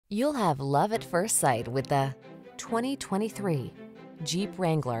You'll have love at first sight with the 2023 Jeep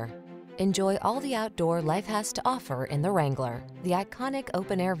Wrangler. Enjoy all the outdoor life has to offer in the Wrangler, the iconic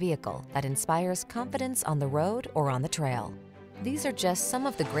open-air vehicle that inspires confidence on the road or on the trail. These are just some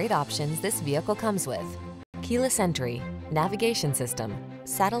of the great options this vehicle comes with: keyless entry, navigation system,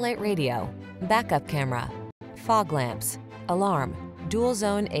 satellite radio, backup camera, fog lamps, alarm, dual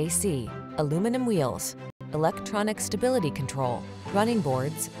zone AC, aluminum wheels, electronic stability control, running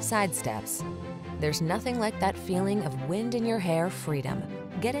boards, side steps. There's nothing like that feeling of wind in your hair freedom.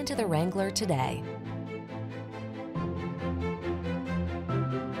 Get into the Wrangler today.